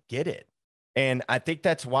think they get it. And I think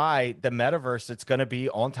that's why the metaverse that's going to be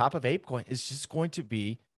on top of ApeCoin is just going to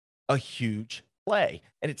be a huge play,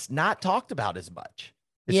 and it's not talked about as much.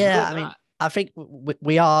 Yeah, I mean, I think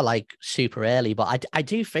we are like super early, but I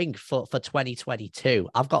do think for 2022,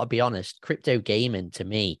 I've got to be honest, crypto gaming to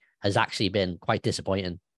me has actually been quite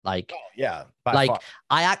disappointing. Like, yeah, like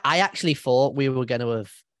I actually thought we were going to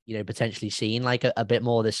have, you know, potentially seen like a bit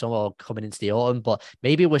more this summer or coming into the autumn, but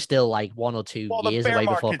maybe we're still like 1 or 2 years away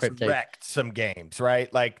before crypto wrecked some games,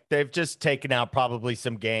 right? Like they've just taken out probably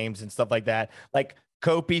some games and stuff like that. Like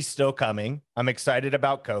Kopi's still coming. I'm excited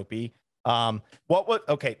about Kopi.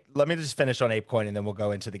 Okay, let me just finish on ApeCoin and then we'll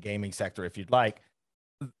go into the gaming sector if you'd like.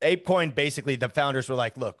 ApeCoin, basically the founders were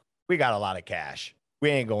like, look, we got a lot of cash. We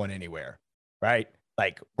ain't going anywhere, right?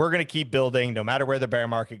 Like, we're going to keep building no matter where the bear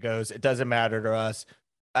market goes. It doesn't matter to us.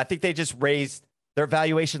 I think they just raised their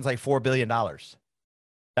valuations like $4 billion.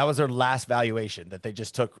 That was their last valuation that they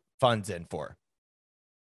just took funds in for.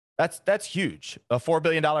 That's huge. A $4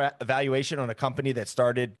 billion valuation on a company that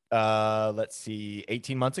started, let's see,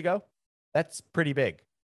 18 months ago. That's pretty big.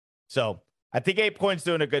 So I think ApeCoin's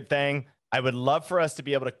doing a good thing. I would love for us to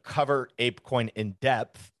be able to cover ApeCoin in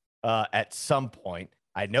depth at some point.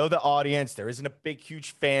 I know the audience, there isn't a big,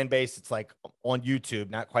 huge fan base. It's like on YouTube,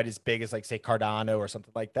 not quite as big as like, say, Cardano or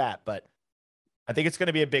something like that. But I think it's going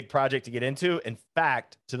to be a big project to get into. In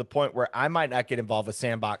fact, to the point where I might not get involved with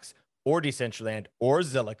Sandbox or Decentraland or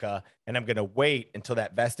Zilliqa, and I'm going to wait until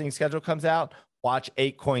that vesting schedule comes out. Watch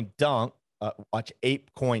ApeCoin dump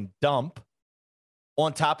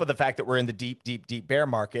on top of the fact that we're in the deep, deep, deep bear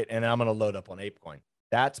market, and I'm going to load up on ApeCoin.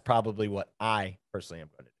 That's probably what I personally am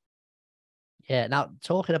going to do. Yeah. Now,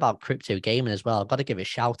 talking about crypto gaming as well, I've got to give a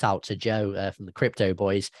shout out to Joe from the Crypto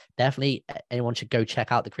Boys. Definitely, anyone should go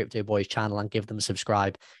check out the Crypto Boys channel and give them a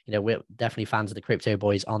subscribe. You know, we're definitely fans of the Crypto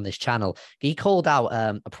Boys on this channel. He called out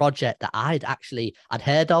a project that I'd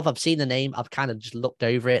heard of. I've seen the name. I've kind of just looked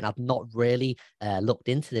over it, and I've not really looked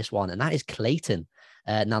into this one. And that is Klaytn.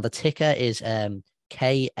 Now, the ticker is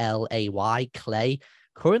KLAY, Clay.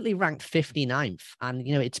 Currently ranked 59th, and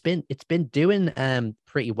you know it's been doing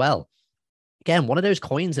pretty well. Again, one of those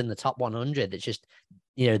coins in the top 100 that's just,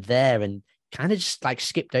 you know, there and kind of just like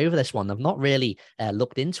skipped over this one. I've not really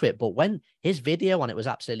looked into it, but when his video on it was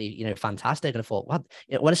absolutely, you know, fantastic. And I thought, what,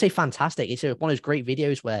 you know, when I say fantastic, it's one of those great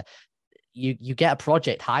videos where you get a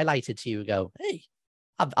project highlighted to you and go, hey,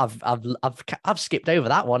 I've skipped over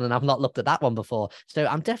that one and I've not looked at that one before. So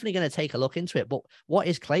I'm definitely going to take a look into it. But what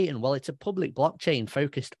is Klaytn? Well, it's a public blockchain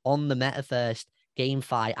focused on the metaverse,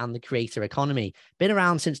 GameFi, and the creator economy. Been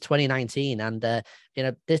around since 2019, and you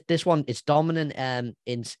know, this one is dominant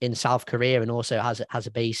in South Korea, and also has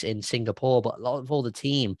a base in Singapore. But a lot of all the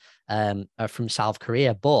team are from South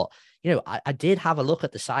Korea. But you know, I did have a look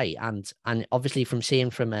at the site, and obviously from seeing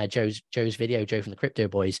from Joe's video, Joe from the Crypto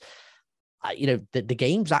Boys, you know, the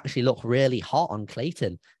games actually look really hot on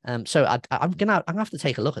Klaytn. So I'm gonna have to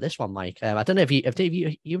take a look at this one, Mike. I don't know if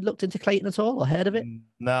you looked into Klaytn at all or heard of it.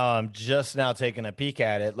 No, I'm just now taking a peek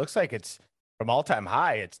at it. Looks like it's from all-time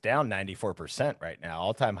high. It's down 94% right now.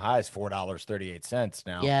 All-time high is $4.38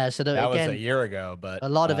 now. Yeah, so that was a year ago, but a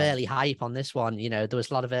lot of early hype on this one. You know, there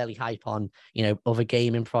was a lot of early hype on, you know, other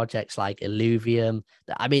gaming projects like Illuvium.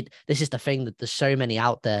 I mean, this is the thing, that there's so many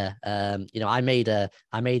out there. You know, I made a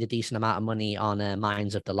decent amount of money on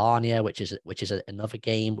Mines of Delania, which is another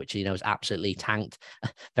game which, you know, is absolutely tanked.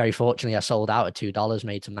 Very fortunately, I sold out at $2,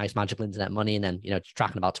 made some nice magical internet money, and then, you know,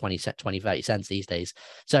 tracking about 20, 30 cents these days.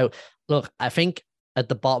 So look, I think at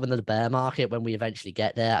the bottom of the bear market, when we eventually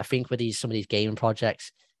get there, I think with some of these gaming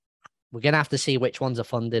projects, we're going to have to see which ones are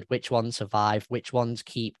funded, which ones survive, which ones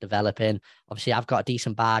keep developing. Obviously, I've got a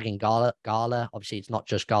decent bag in Gala. Obviously, it's not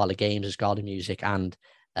just Gala Games, it's Gala Music and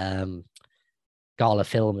Gala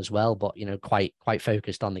Film as well, but, you know, quite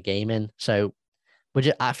focused on the gaming. So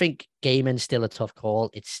I think gaming's still a tough call.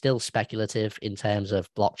 It's still speculative in terms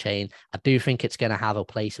of blockchain. I do think it's going to have a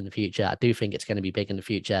place in the future. I do think it's going to be big in the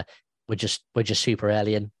future. We're just super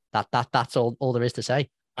early in. That's all there is to say.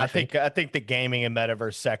 I think the gaming and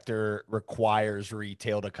metaverse sector requires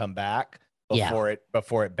retail to come back before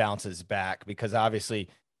it bounces back, because obviously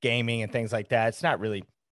gaming and things like that, it's not really,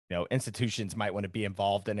 you know, institutions might want to be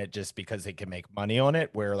involved in it just because they can make money on it,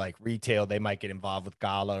 where like retail, they might get involved with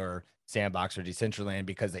Gala or Sandbox or Decentraland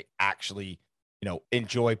because they actually, you know,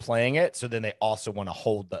 enjoy playing it. So then they also want to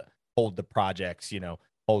hold the projects, you know,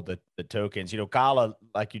 hold the tokens. You know, Gala,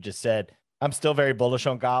 like you just said, I'm still very bullish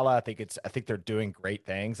on Gala. I think they're doing great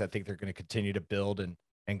things. I think they're going to continue to build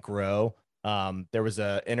and grow. There was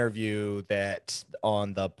a interview that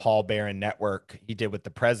on the Paul Barron Network he did with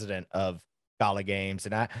the president of Gala Games,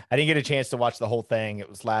 and I didn't get a chance to watch the whole thing. It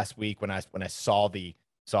was last week when I saw the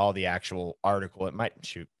actual article. It might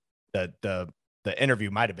the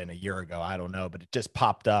interview might have been a year ago. I don't know, but it just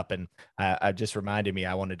popped up, and I just reminded me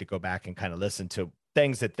I wanted to go back and kind of listen to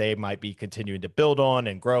things that they might be continuing to build on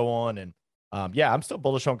and grow on. And yeah, I'm still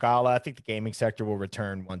bullish on Gala. I think the gaming sector will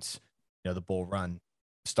return once, you know, the bull run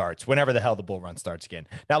starts, whenever the hell the bull run starts again.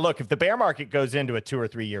 Now, look, if the bear market goes into a 2 or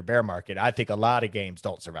 3 year bear market, I think a lot of games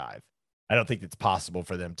don't survive. I don't think it's possible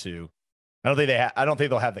for them to. I don't think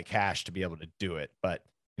they'll have the cash to be able to do it. But,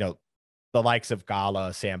 you know, the likes of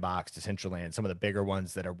Gala, Sandbox, Decentraland, some of the bigger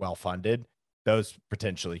ones that are well funded, those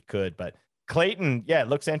potentially could. But Klaytn, yeah, it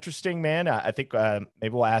looks interesting, man. I think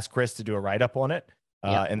maybe we'll ask Chris to do a write up on it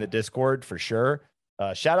in the Discord for sure.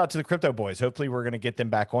 shout out to the Crypto Boys. Hopefully we're going to get them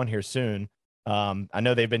back on here soon. I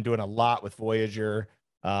know they've been doing a lot with Voyager.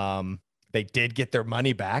 They did get their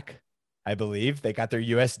money back, I believe. They got their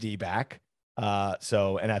USD back.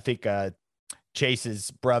 And I think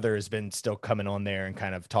Chase's brother has been still coming on there and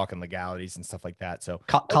kind of talking legalities and stuff like that. So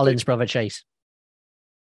Colin's brother Chase.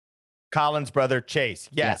 Colin's brother Chase.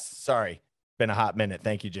 Yes. Yeah. Sorry. Been a hot minute.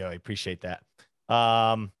 Thank you, Joey. Appreciate that.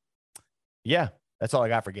 Yeah, that's all I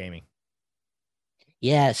got for gaming.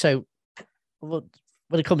 Yeah. So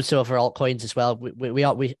when it comes to other altcoins as well, we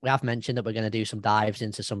have mentioned that we're going to do some dives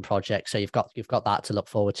into some projects. So you've got that to look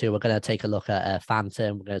forward to. We're going to take a look at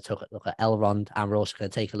Phantom. We're going to look at Elrond, and we're also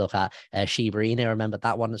going to take a look at Shiba Inu. Remember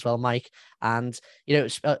that one as well, Mike. And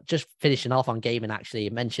just finishing off on gaming, actually,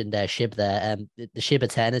 you mentioned SHIB there, the SHIB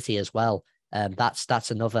Eternity as well.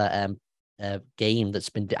 That's another game that's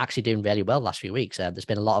been actually doing really well last few weeks. There's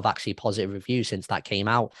been a lot of actually positive reviews since that came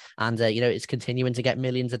out, and it's continuing to get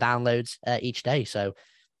millions of downloads each day. So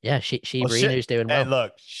yeah, Shiba Inu's doing well. Hey,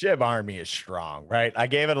 look, SHIB Army is strong, right? I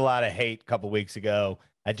gave it a lot of hate a couple weeks ago.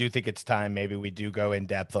 I do think it's time maybe we do go in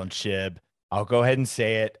depth on SHIB. I'll go ahead and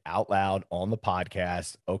say it out loud on the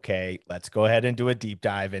podcast. Okay, let's go ahead and do a deep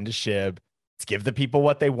dive into SHIB. Let's give the people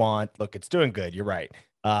what they want. Look, it's doing good. You're right.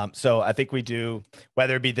 So I think we do,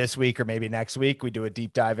 whether it be this week or maybe next week, we do a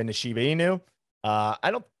deep dive into Shiba Inu.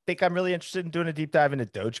 I don't think I'm really interested in doing a deep dive into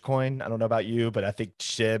Dogecoin. I don't know about you, but I think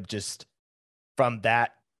SHIB, just from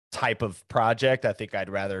that type of project, I think I'd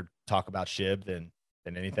rather talk about SHIB than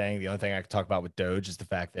anything. The only thing I can talk about with Doge is the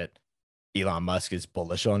fact that Elon Musk is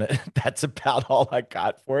bullish on it. That's about all I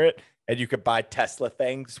got for it. And you could buy Tesla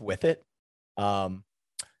things with it. But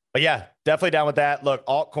yeah, definitely down with that. Look,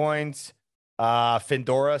 altcoins,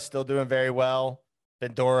 Findora still doing very well.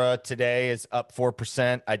 Findora today is up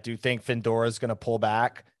 4%. I do think Findora is going to pull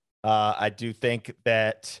back. I do think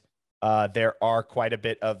that there are quite a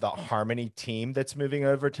bit of the Harmony team that's moving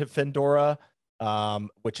over to Findora,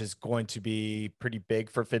 which is going to be pretty big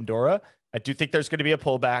for Findora. I do think there's going to be a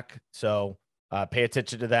pullback. So pay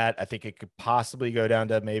attention to that. I think it could possibly go down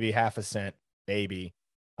to maybe half a cent, maybe,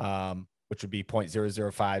 which would be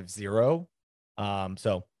 0.0050.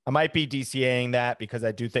 So I might be DCAing that because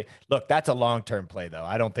I do think, look, that's a long-term play though.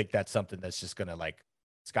 I don't think that's something that's just going to like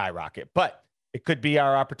skyrocket, but it could be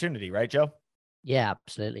our opportunity, right, Joe? Yeah,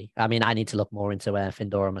 absolutely. I mean, I need to look more into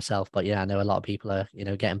Findora myself, but yeah, I know a lot of people are,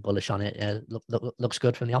 getting bullish on it. Looks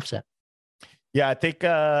good from the offset. Yeah, I think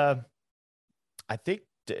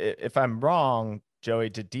if I'm wrong, Joey,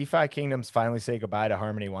 did DeFi Kingdoms finally say goodbye to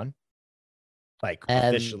Harmony One? Like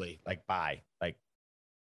officially, like bye. Like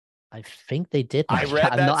I think they did. I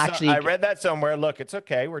read that somewhere. Look, it's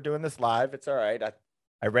okay. We're doing this live. It's all right.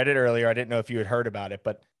 I read it earlier. I didn't know if you had heard about it,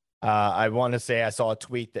 but I want to say I saw a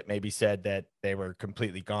tweet that maybe said that they were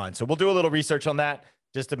completely gone. So we'll do a little research on that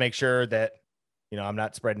just to make sure that, I'm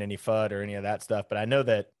not spreading any FUD or any of that stuff. But I know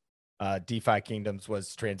that DeFi Kingdoms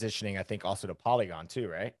was transitioning, I think, also to Polygon too,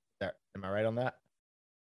 right? Am I right on that?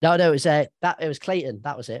 No, it was Clayton.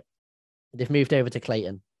 That was it. They've moved over to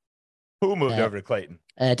Clayton. Who moved over to Clayton?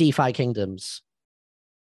 DeFi Kingdoms.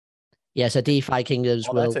 Yeah, so DeFi Kingdoms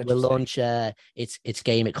will launch its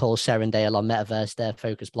game. It calls Serendale on Metaverse, their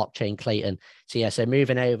focus blockchain Clayton. So yeah, so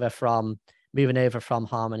moving over from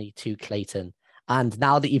Harmony to Clayton. And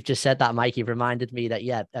now that you've just said that, Mike, you've reminded me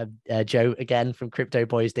that Joe again from Crypto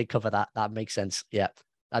Boys did cover that. That makes sense. Yeah.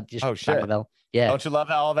 Oh shit. Yeah. Don't you love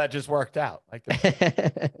how all that just worked out? Like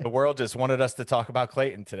the world just wanted us to talk about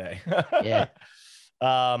Clayton today. Yeah.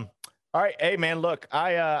 All right. Hey man, look,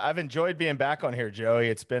 I've enjoyed being back on here, Joey.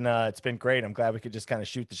 It's been great. I'm glad we could just kind of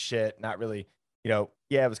shoot the shit. Not really, it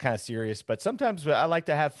was kind of serious, but sometimes I like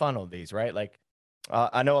to have fun on these, right? Like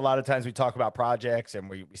I know a lot of times we talk about projects and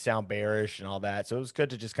we sound bearish and all that. So it was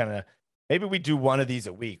good to just kind of, maybe we do one of these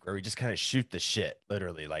a week where we just kind of shoot the shit,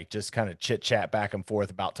 literally, like just kind of chit chat back and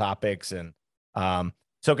forth about topics. And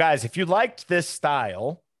so guys, if you liked this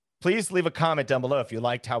style, please leave a comment down below if you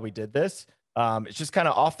liked how we did this. It's just kind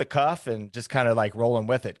of off the cuff and just kind of like rolling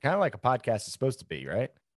with it, kind of like a podcast is supposed to be,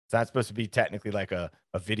 right? It's not supposed to be technically like a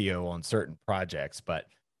video on certain projects, but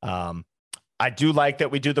I do like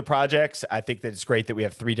that we do the projects. I think that it's great that we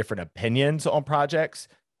have 3 different opinions on projects.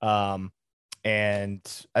 And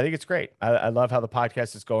I think it's great. I love how the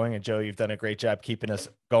podcast is going. And Joe, you've done a great job keeping us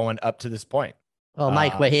going up to this point. Well,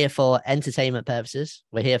 Mike, we're here for entertainment purposes.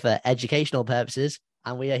 We're here for educational purposes.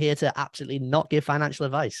 And we are here to absolutely not give financial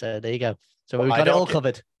advice. So there you go. So we've got it all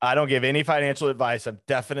covered. I don't give any financial advice. I'm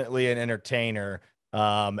definitely an entertainer.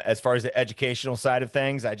 As far as the educational side of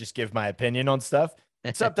things, I just give my opinion on stuff.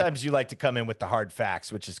 Sometimes you like to come in with the hard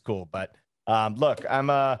facts, which is cool. But Look,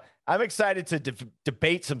 I'm excited to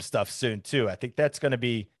debate some stuff soon too. I think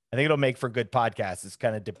it'll make for good podcasts. It's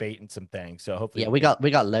kind of debating some things. So hopefully, Yeah, we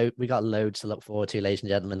got loads to look forward to, ladies and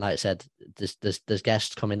gentlemen. Like I said, there's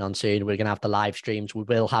guests coming on soon. We're gonna have the live streams. We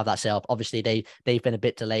will have that set up. Obviously, they've been a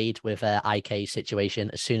bit delayed with IK's situation.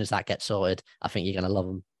 As soon as that gets sorted, I think you're gonna love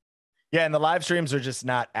them. Yeah, and the live streams are just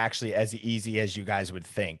not actually as easy as you guys would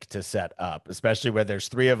think to set up, especially where there's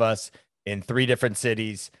three of us in three different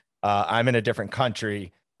cities. I'm in a different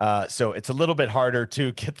country, so it's a little bit harder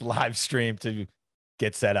to get the live stream to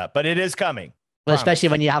get set up, but it is coming. Well, especially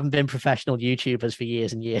when you haven't been professional YouTubers for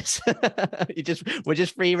years and years. We're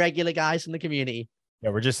just three regular guys in the community. Yeah,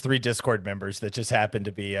 we're just three Discord members that just happen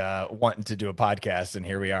to be wanting to do a podcast, and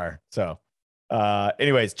here we are. So,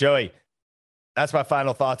 anyways, Joey, that's my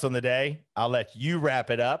final thoughts on the day. I'll let you wrap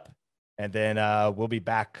it up, and then we'll be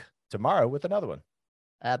back tomorrow with another one.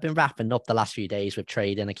 I've been wrapping up the last few days with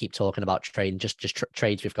trading. I keep talking about trading, just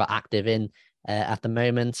trades we've got active in at the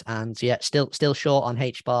moment. And yeah, still short on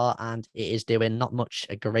HBAR, and it is doing not much,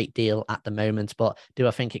 a great deal at the moment. But do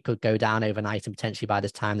I think it could go down overnight and potentially by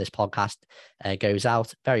the time this podcast goes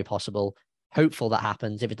out? Very possible. Hopeful that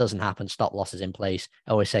happens. If it doesn't happen, stop losses in place.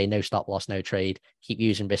 I always say no stop loss, no trade. Keep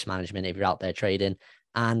using risk management if you're out there trading.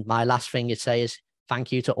 And my last thing to say is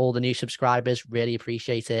thank you to all the new subscribers. Really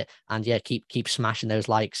appreciate it. And yeah, keep smashing those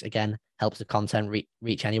likes. Again, helps the content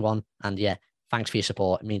reach anyone. And yeah, thanks for your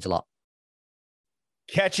support. It means a lot.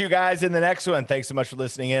 Catch you guys in the next one. Thanks so much for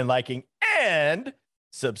listening in, liking, and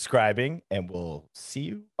subscribing. And we'll see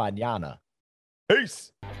you mañana.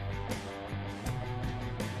 Peace.